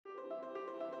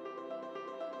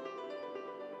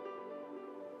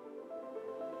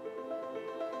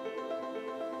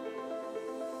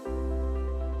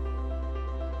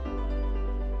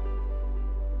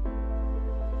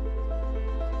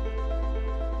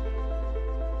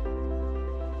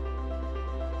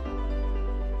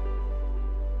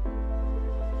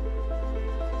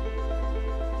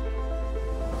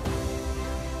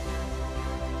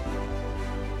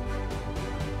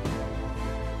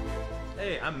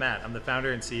I'm Matt. I'm the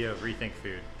founder and CEO of Rethink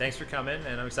Food. Thanks for coming,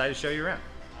 and I'm excited to show you around.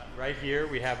 Right here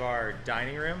we have our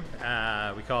dining room.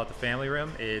 We call it the family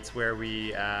room. It's where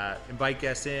we invite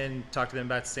guests in, talk to them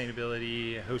about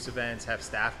sustainability, host events, have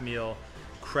staff meal,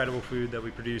 incredible food that we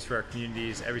produce for our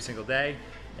communities every single day,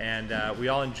 and we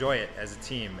all enjoy it as a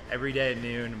team every day at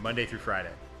noon, Monday through Friday.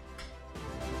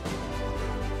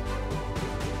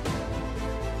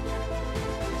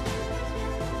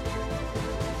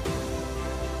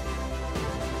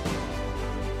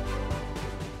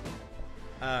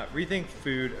 Rethink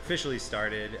Food officially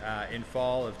started in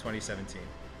fall of 2017.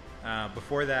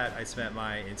 Before that, I spent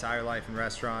my entire life in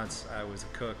restaurants. I was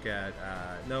a cook at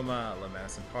Noma, I love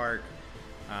Madison Park.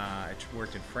 I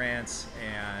worked in France,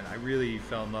 and I really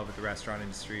fell in love with the restaurant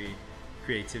industry,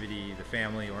 creativity, the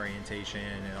family orientation,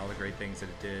 and all the great things that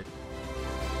it did.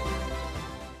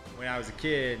 When I was a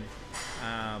kid,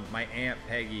 my Aunt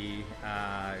Peggy,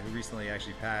 who recently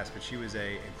actually passed, but she was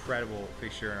an incredible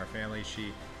fixture in our family.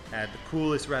 She had the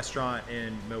coolest restaurant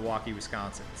in Milwaukee,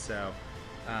 Wisconsin, so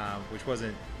which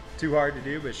wasn't too hard to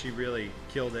do, but she really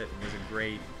killed it and was a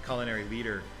great culinary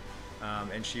leader,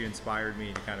 and she inspired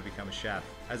me to kind of become a chef.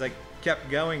 As I kept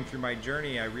going through my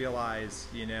journey, I realized,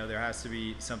 you know, there has to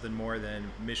be something more than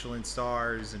Michelin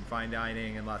stars and fine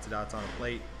dining and lots of dots on a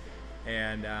plate.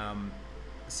 And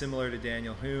similar to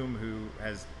Daniel Hume, who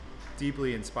has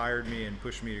deeply inspired me and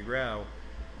pushed me to grow,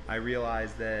 I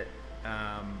realized that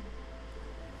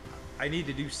I need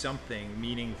to do something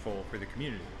meaningful for the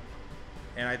community.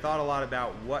 And I thought a lot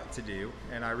about what to do,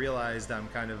 and I realized I'm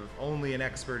kind of only an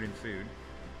expert in food.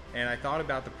 And I thought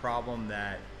about the problem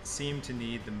that seemed to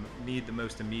need the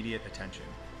most immediate attention,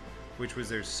 which was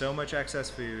there's so much excess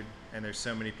food and there's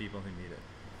so many people who need it.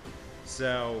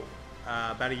 So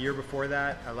about a year before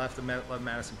that, I left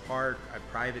Madison Park. I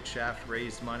private chefed,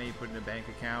 raised money, put in a bank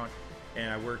account,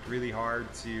 and I worked really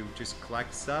hard to just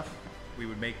collect stuff. We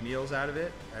would make meals out of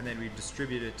it, and then we'd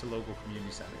distribute it to local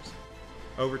community centers.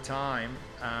 Over time,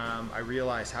 I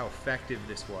realized how effective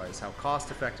this was, how cost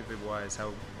effective it was,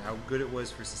 how good it was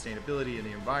for sustainability and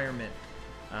the environment,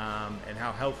 and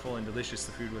how helpful and delicious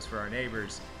the food was for our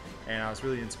neighbors. And I was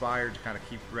really inspired to kind of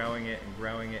keep growing it and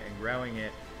growing it and growing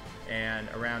it. And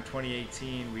around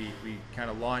 2018, we kind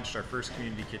of launched our first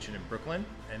community kitchen in Brooklyn,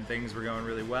 and things were going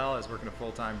really well. I was working a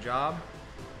full-time job,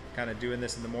 kind of doing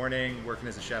this in the morning, working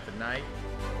as a chef at night.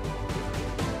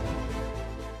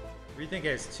 Rethink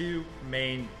has two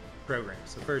main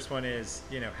programs. The first one is,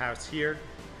 House Here.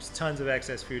 There's tons of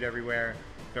excess food everywhere.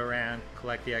 Go around,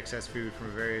 collect the excess food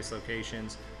from various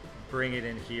locations, bring it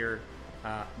in here,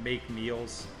 make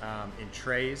meals in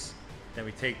trays. Then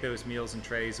we take those meals in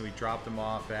trays and we drop them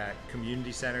off at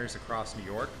community centers across New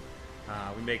York.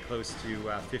 We make close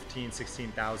to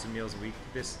 16,000 meals a week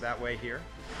that way here.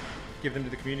 Give them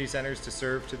to the community centers to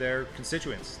serve to their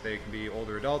constituents. They can be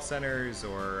older adult centers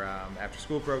or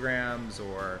after-school programs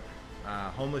or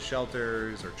homeless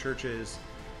shelters or churches,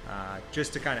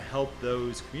 just to kind of help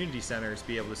those community centers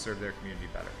be able to serve their community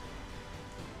better.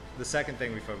 The second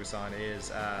thing we focus on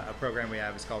is a program we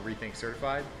have is called Rethink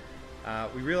Certified.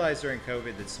 We realized during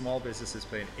COVID that small businesses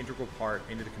play an integral part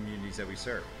into the communities that we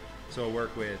serve. So we'll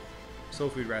work with soul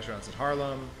food restaurants in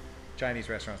Harlem, Chinese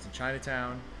restaurants in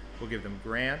Chinatown. We'll give them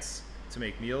grants to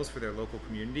make meals for their local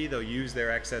community. They'll use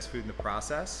their excess food in the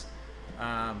process.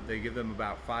 They give them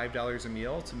about $5 a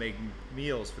meal to make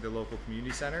meals for their local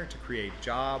community center to create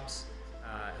jobs,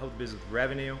 help the business with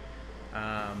revenue,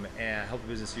 and help the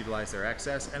business utilize their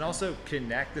excess, and also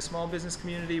connect the small business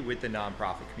community with the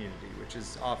nonprofit community, which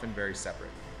is often very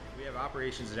separate. We have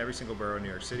operations in every single borough in New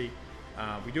York City.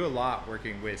 We do a lot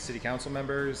working with city council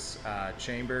members,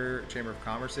 Chamber of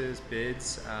Commerce's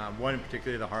bids. One in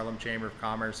particular, the Harlem Chamber of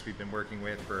Commerce, we've been working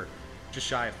with for just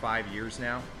shy of 5 years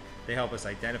now. They help us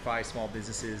identify small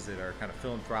businesses that are kind of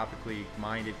philanthropically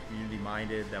minded, community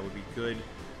minded, that would be good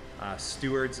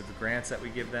stewards of the grants that we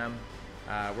give them.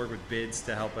 Work with bids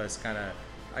to help us kind of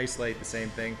isolate the same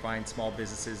thing, find small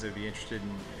businesses that would be interested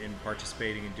in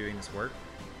participating in doing this work.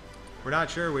 We're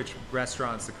not sure which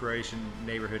restaurants the Croatian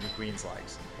neighborhood in Queens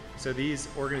likes. So these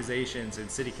organizations and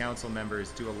city council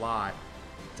members do a lot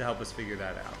to help us figure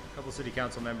that out. A couple city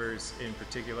council members in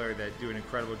particular that do an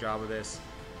incredible job of this.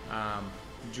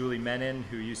 Julie Menon,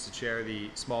 who used to chair the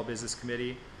Small Business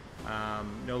Committee,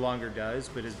 no longer does,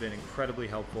 but has been incredibly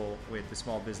helpful with the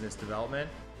small business development.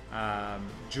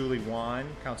 Julie Wan,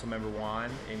 Councilmember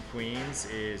Wan in Queens,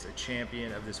 is a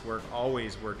champion of this work,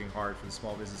 always working hard for the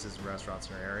small businesses and restaurants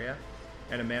in our area.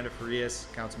 And Amanda Farias,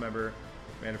 Councilmember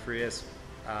Amanda Farias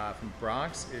from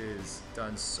Bronx, is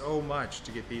done so much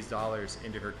to get these dollars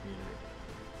into her community.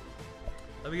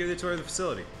 Let me give you a tour of the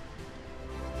facility.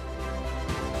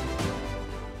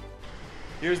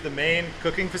 Here's the main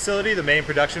cooking facility, the main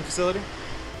production facility.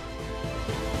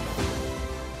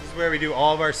 This is where we do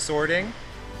all of our sorting.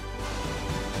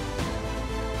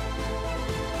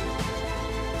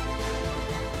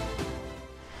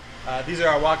 These are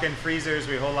our walk-in freezers.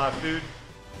 We hold a lot of food.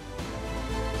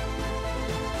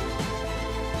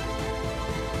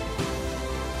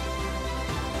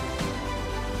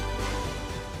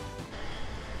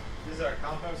 This is our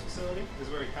compost facility. This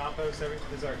is where we compost everything.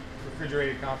 This is our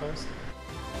refrigerated compost.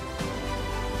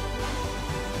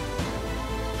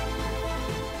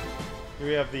 Here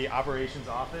we have the operations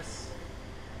office.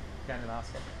 Ken and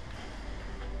Oscar.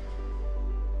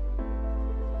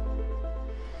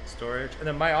 Storage, and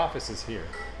then my office is here.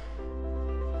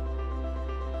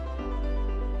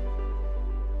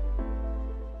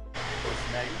 This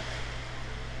is Maggie.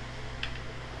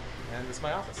 And this is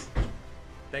my office.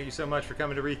 Thank you so much for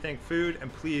coming to Rethink Food,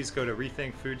 and please go to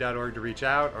rethinkfood.org to reach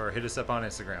out or hit us up on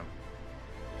Instagram.